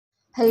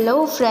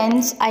Hello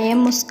friends, I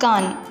am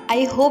Muskan.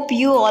 I hope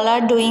you all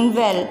are doing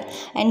well,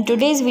 and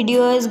today's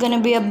video is going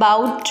to be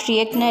about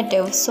React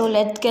Native. So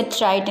let's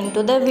get right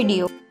into the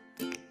video.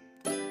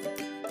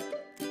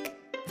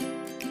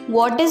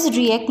 What is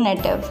React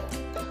Native?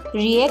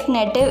 React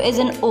Native is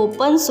an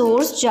open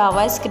source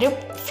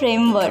JavaScript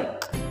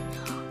framework.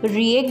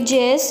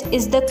 React.js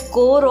is the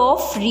core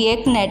of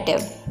React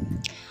Native.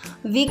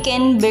 We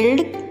can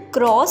build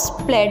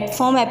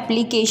cross-platform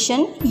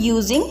application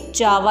using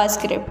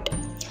JavaScript.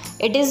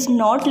 It is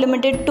not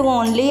limited to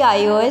only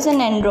iOS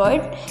and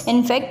Android.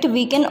 In fact,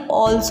 we can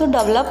also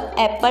develop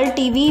Apple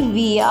TV,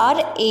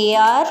 VR,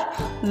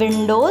 AR,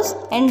 Windows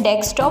and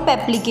desktop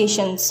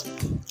applications.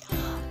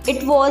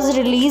 It was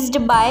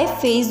released by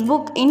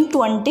Facebook in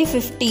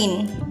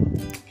 2015.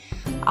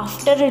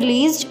 After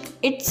release,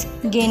 it's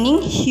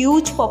gaining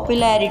huge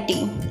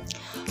popularity.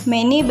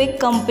 Many big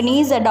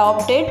companies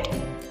adopt it,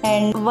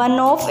 and one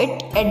of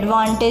its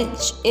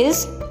advantages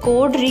is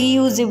code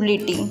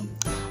reusability.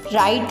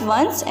 Write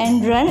once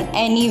and run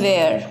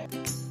anywhere.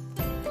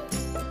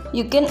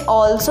 You can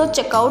also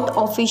check out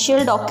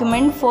official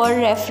document for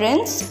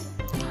reference.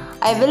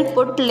 I will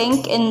put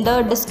link in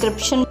the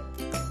description.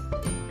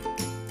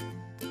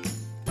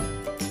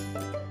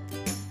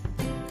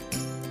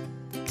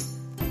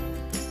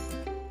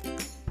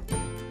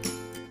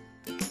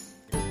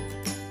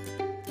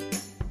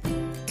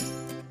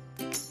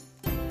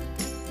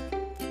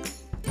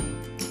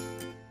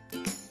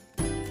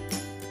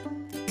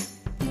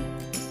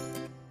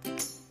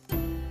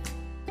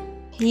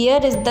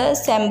 Here is the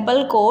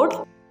sample code.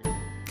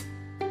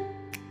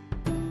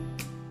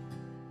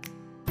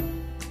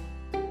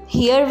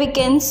 Here we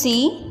can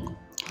see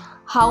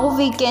how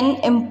we can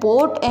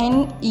import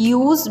and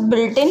use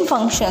built-in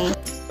functions.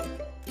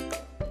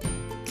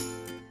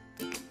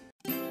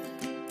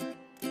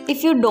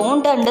 If you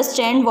don't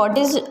understand what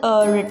is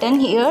written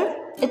here,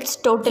 it's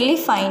totally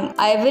fine.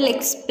 I will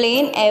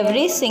explain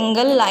every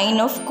single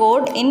line of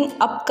code in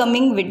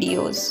upcoming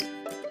videos.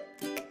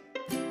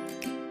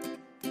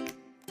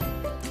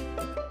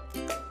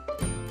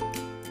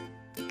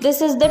 This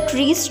is the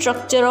tree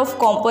structure of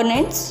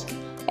components.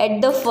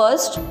 At the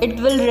first, it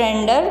will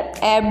render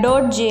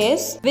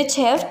app.js, which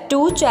have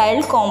two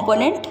child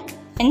components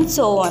and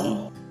so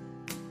on.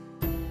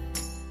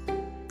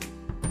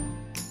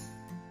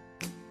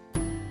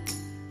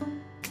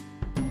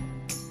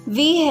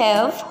 We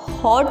have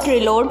hot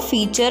reload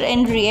feature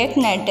in React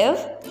Native,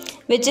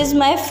 which is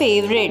my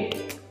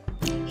favorite.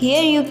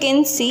 Here you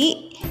can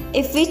see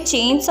if we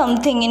change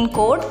something in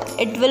code,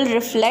 it will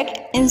reflect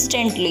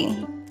instantly.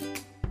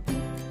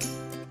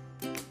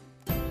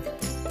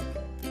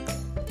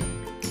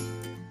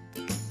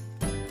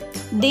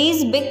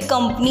 These big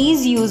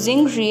companies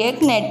using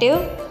React Native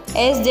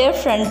as their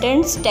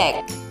front-end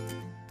stack.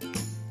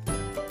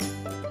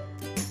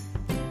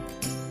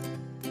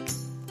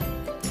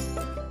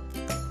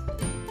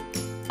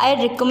 I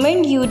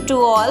recommend you to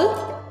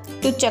all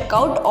to check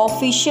out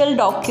official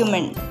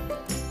document.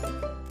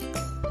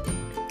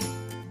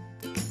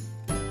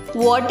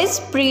 What is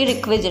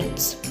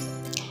prerequisites?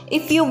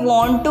 If you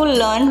want to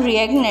learn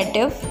React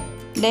Native,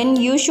 then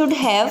you should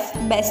have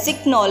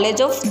basic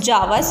knowledge of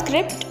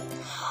JavaScript.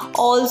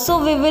 Also,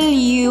 we will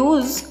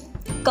use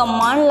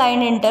command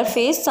line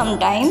interface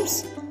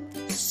sometimes,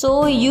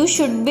 so you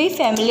should be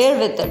familiar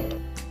with it.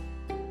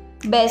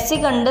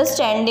 Basic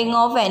understanding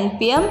of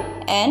npm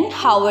and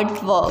how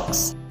it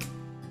works.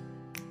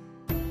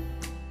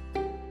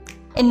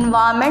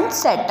 Environment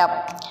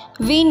setup.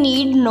 We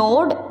need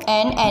Node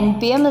and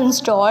npm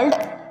installed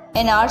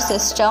in our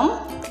system.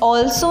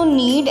 Also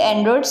need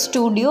Android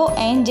Studio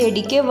and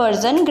JDK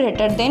version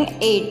greater than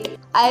 8.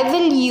 I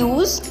will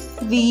use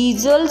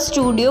Visual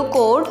Studio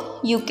Code.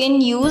 You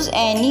can use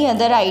any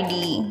other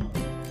IDE.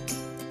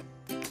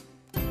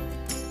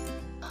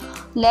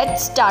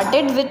 Let's start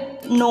it with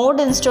Node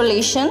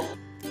installation.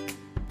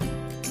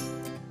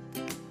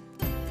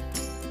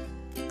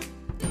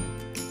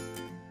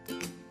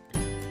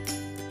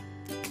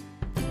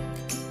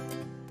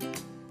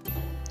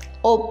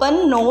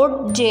 Open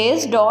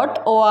nodejs.org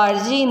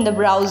in the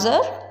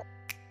browser.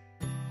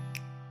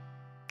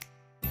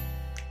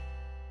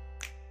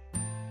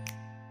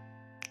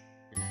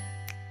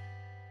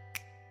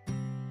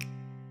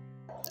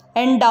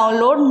 And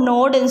download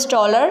Node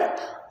installer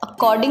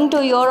according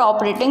to your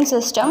operating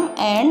system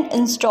and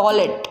install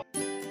it.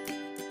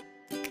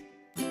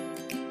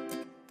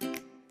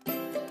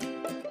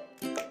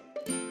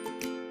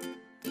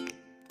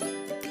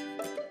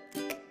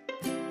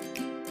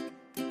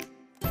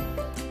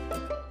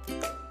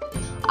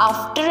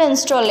 After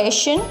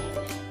installation,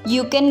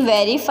 you can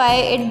verify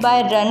it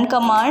by run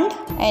command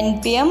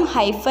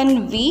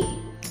npm-v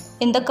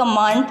in the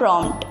command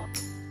prompt.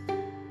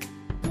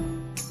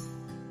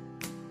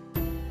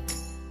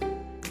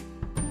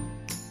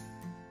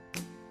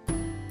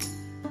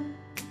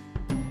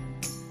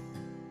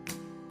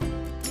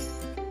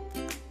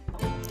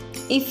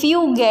 If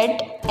you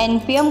get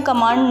npm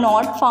command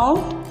not found,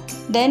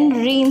 then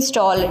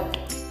reinstall it.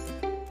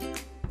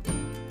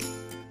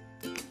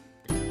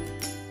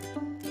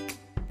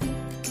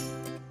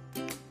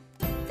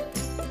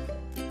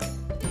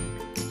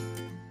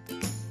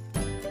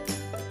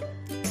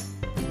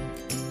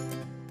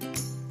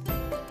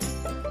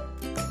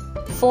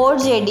 For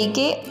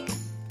JDK,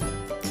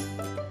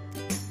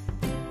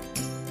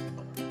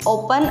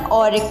 open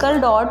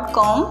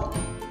oracle.com.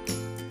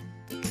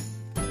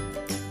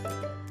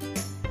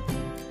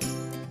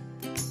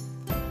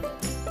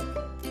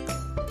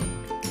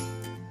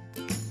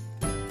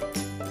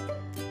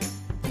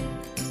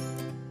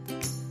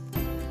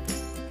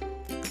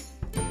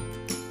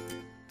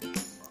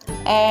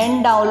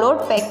 And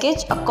download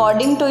package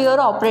according to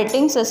your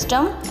operating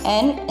system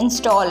and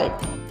install it.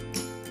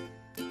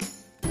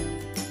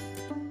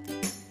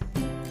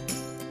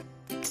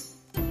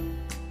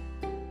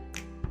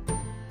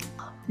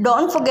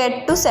 Don't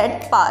forget to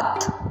set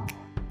path.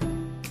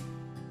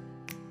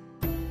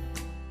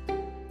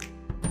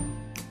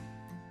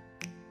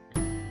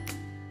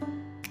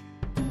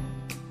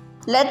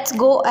 Let's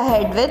go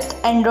ahead with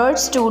Android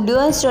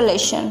Studio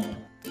installation.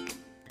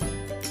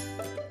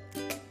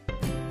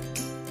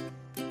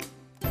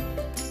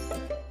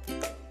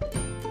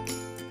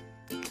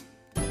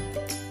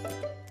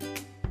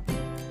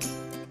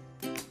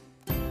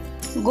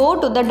 Go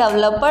to the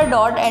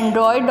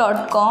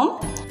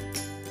developer.android.com.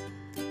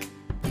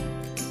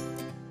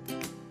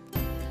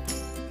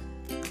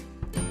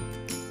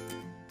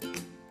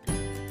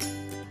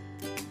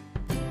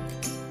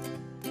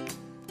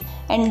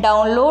 and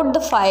download the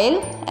file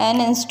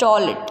and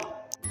install it.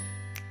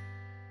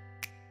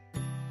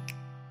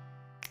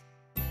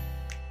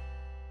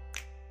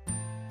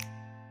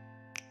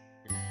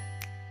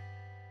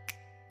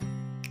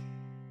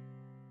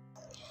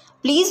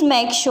 Please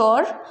make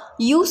sure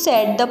you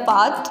set the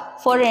path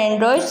for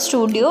Android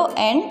Studio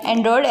and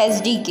Android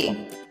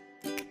SDK.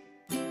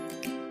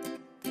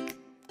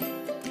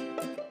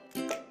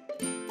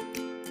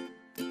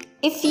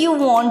 If you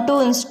want to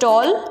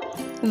install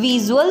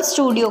Visual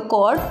Studio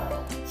Code,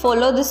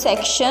 follow this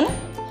section,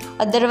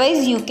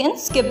 otherwise you can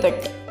skip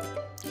it.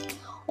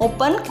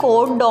 Open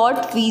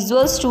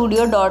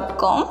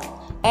code.visualstudio.com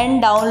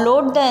and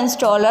download the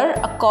installer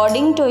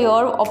according to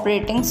your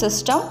operating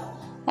system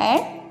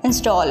and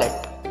install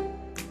it.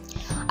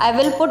 I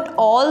will put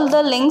all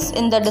the links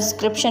in the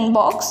description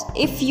box.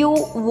 If you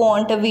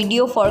want a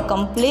video for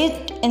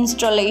complete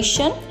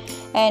installation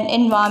and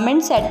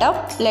environment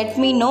setup, let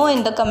me know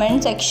in the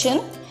comment section.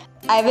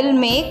 I will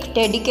make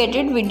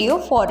dedicated video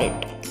for it.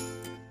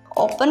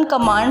 Open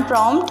command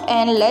prompt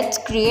and let's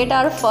create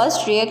our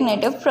first React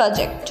Native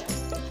project.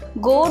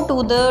 Go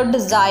to the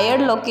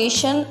desired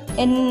location.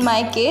 In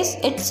my case,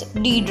 it's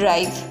D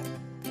drive.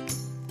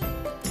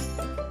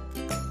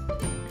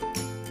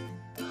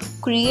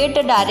 Create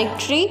a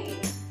directory.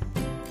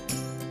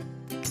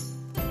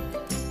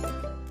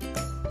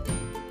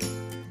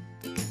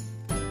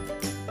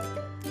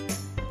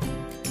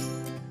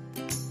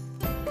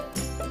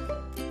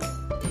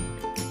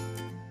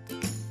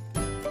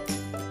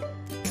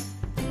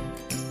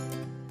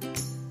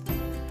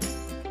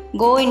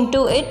 Go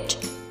into it.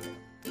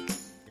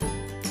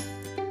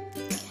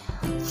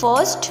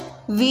 First,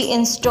 we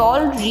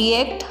install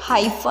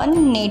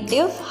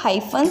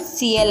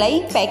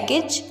React-Native-CLI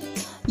package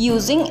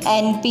using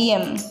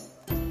npm.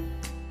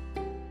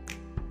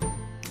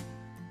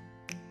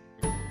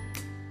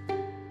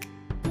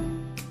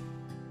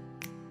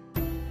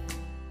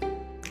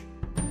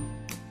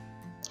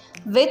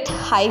 With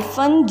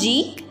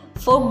 -G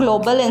for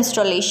global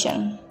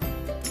installation.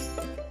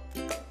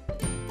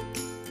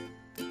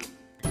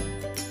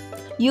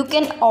 You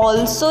can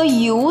also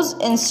use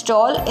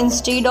install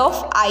instead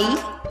of I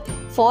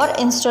for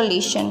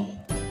installation.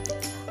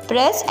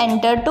 Press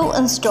enter to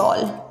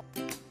install.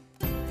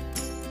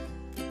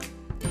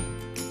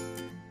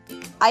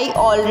 I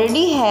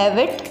already have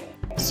it,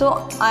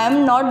 so I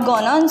am not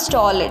gonna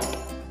install it.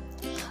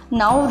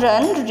 Now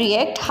run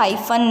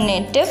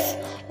React-Native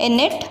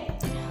init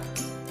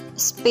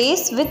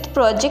space with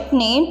project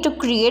name to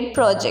create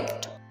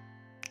project.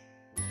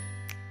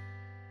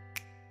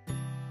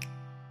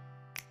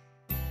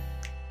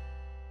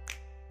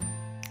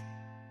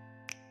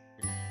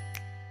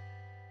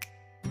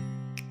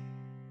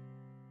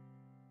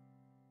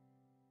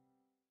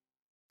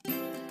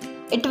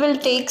 It will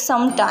take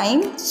some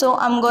time, so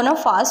I'm gonna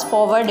fast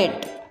forward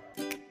it.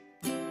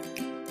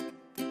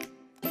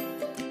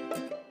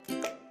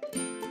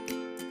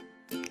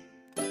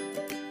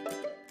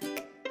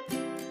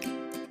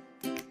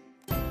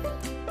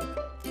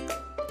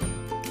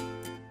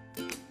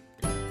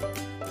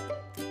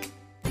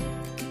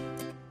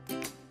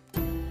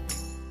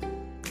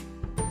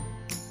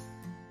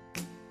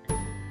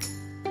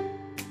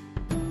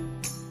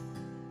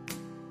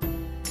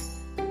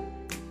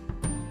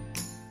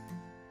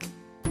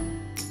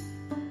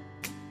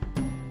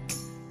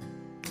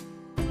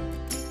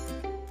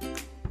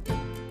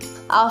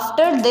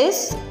 After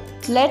this,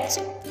 let's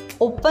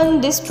open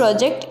this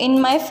project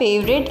in my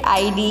favorite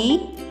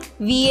IDE,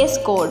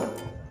 VS Code.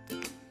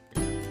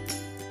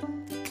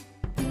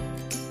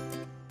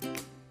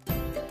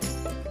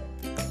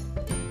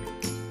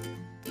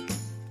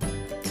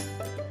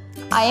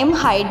 I am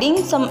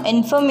hiding some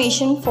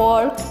information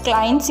for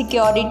client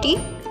security.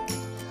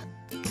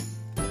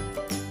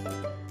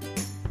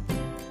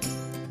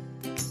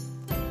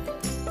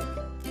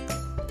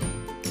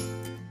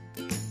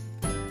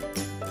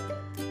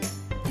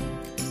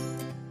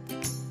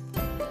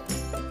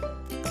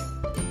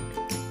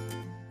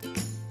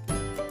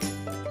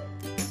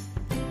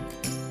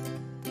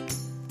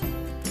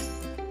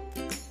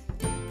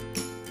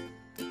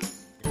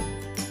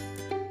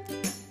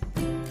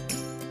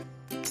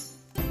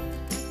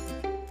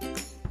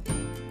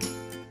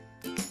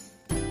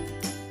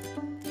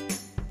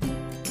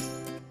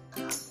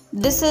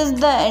 This is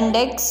the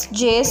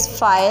index.js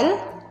file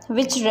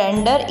which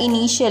render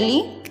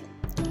initially.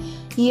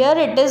 Here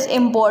it is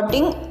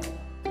importing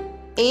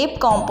app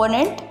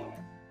component.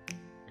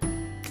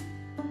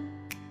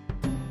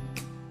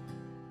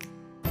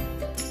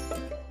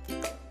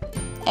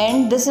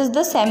 And this is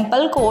the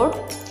sample code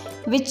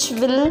which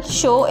will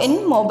show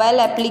in mobile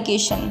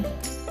application.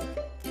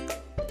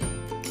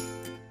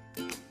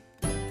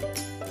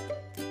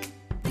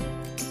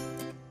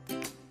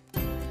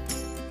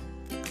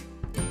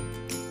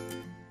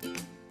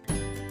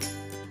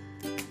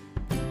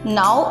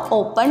 Now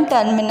open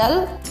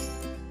terminal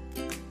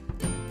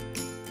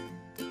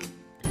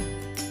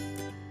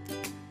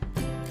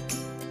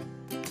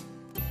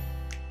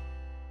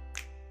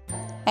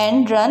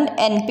and run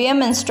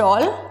npm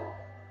install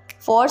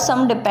for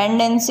some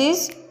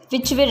dependencies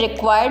which we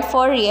required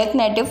for React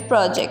Native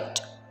project.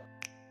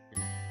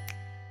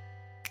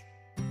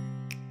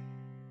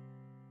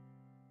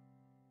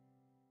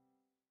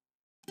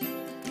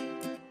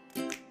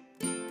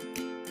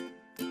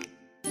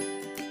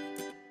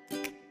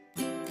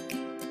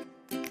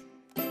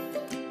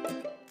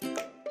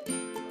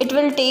 It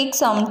will take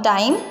some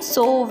time,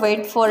 so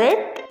wait for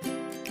it.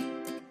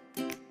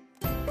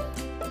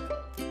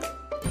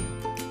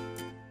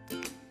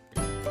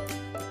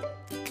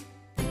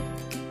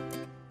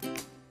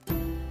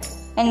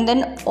 And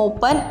then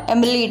open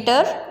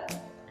emulator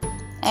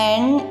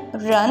and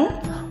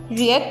run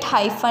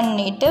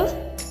react-native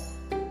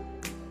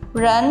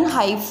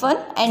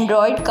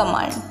run-android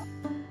command.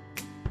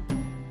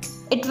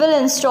 It will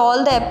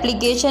install the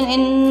application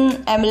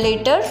in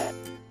emulator.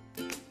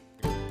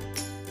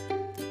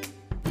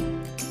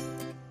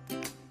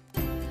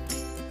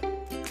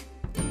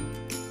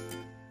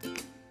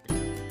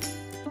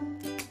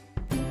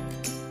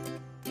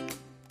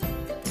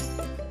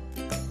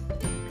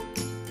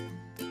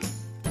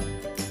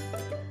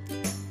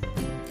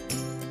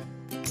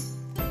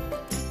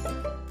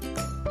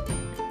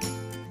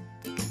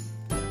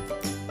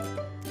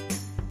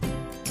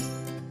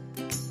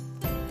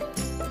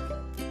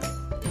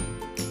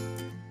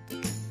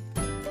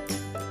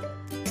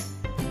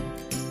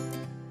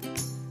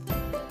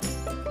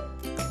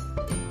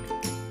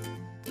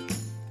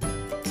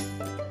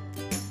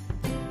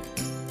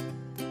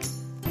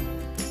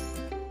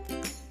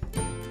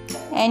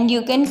 And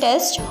you can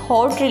test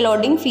hot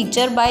reloading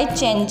feature by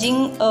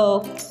changing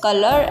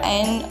color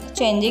and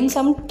changing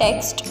some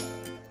text.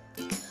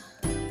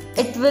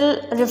 It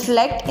will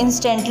reflect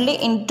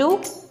instantly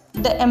into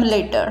the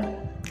emulator.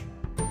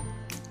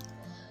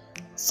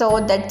 So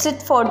that's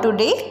it for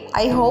today.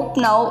 I hope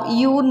now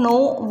you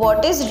know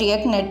what is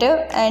React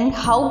Native and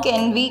how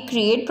can we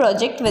create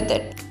project with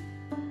it.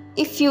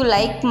 If you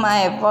like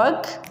my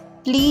work,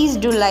 please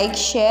do like,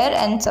 share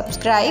and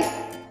subscribe.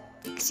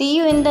 See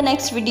you in the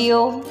next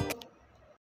video.